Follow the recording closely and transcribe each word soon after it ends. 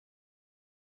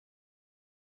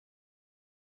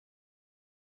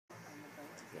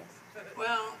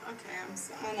Well, okay,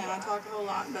 I know I talk a whole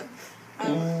lot, but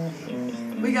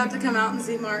we got to come out and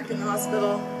see Mark in the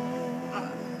hospital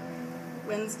on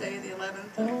Wednesday the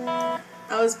 11th. And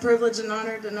I was privileged and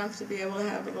honored enough to be able to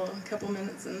have a couple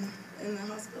minutes in the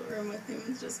hospital room with him.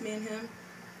 It's just me and him.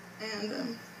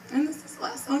 And this is the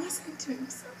last song I sang to him,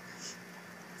 so.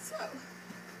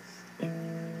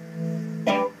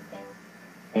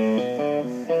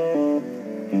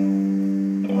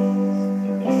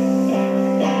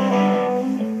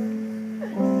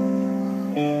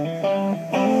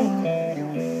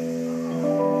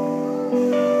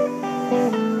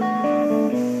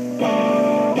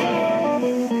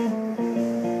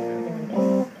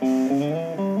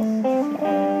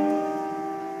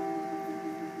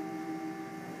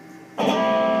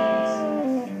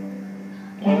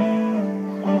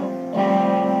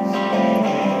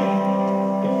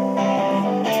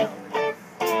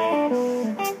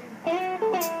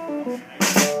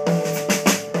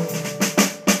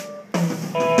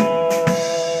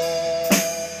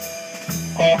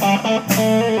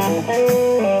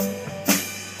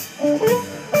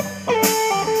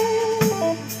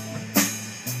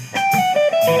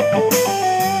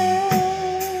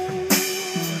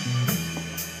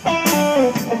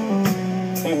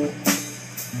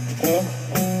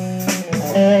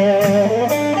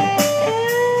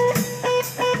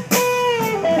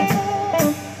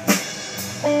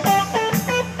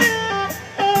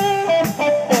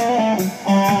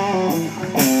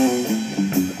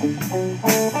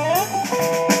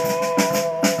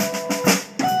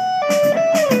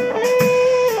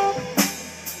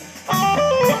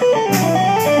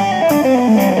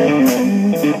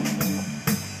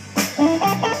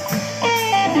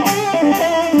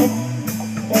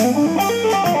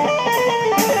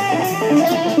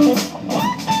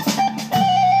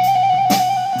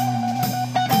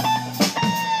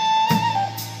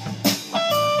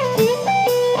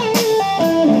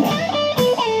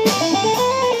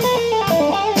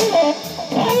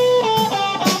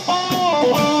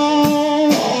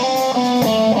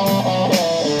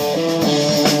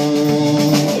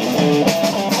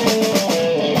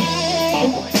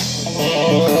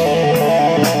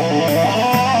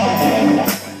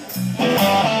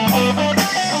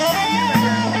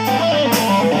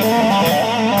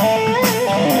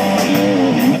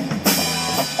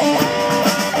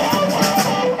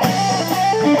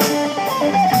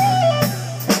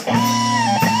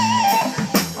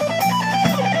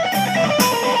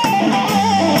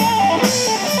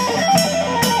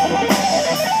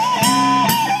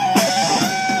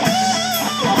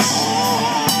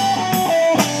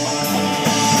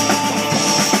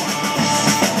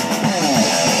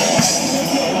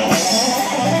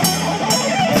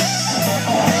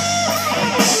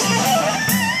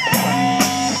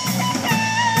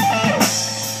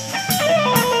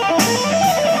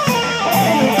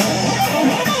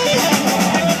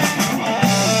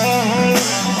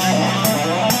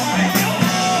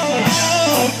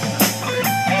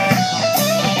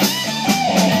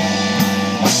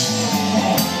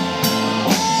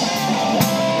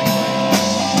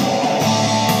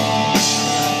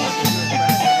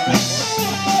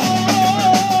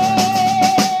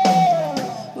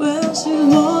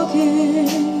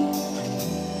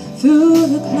 Through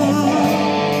the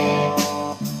clouds,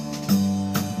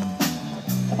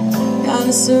 got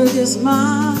a circus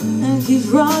mind and keeps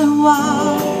running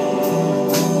wild.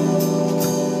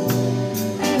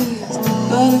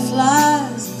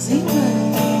 Butterflies,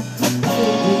 zebras,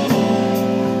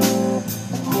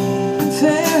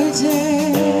 fairy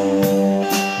tales.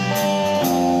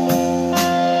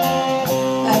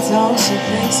 That's all she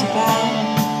thinks about.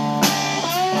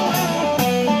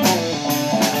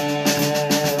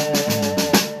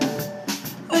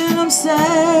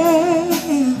 Sad,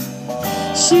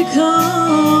 she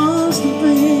comes to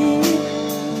bring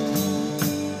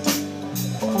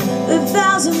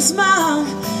 1,000 smiles,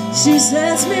 she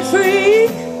sets me free.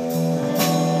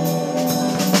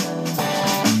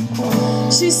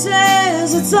 She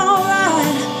says it's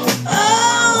alright,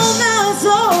 oh now it's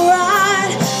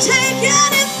alright. Take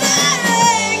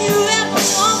anything you ever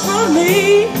want from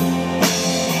me.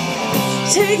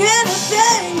 Take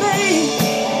anything, babe.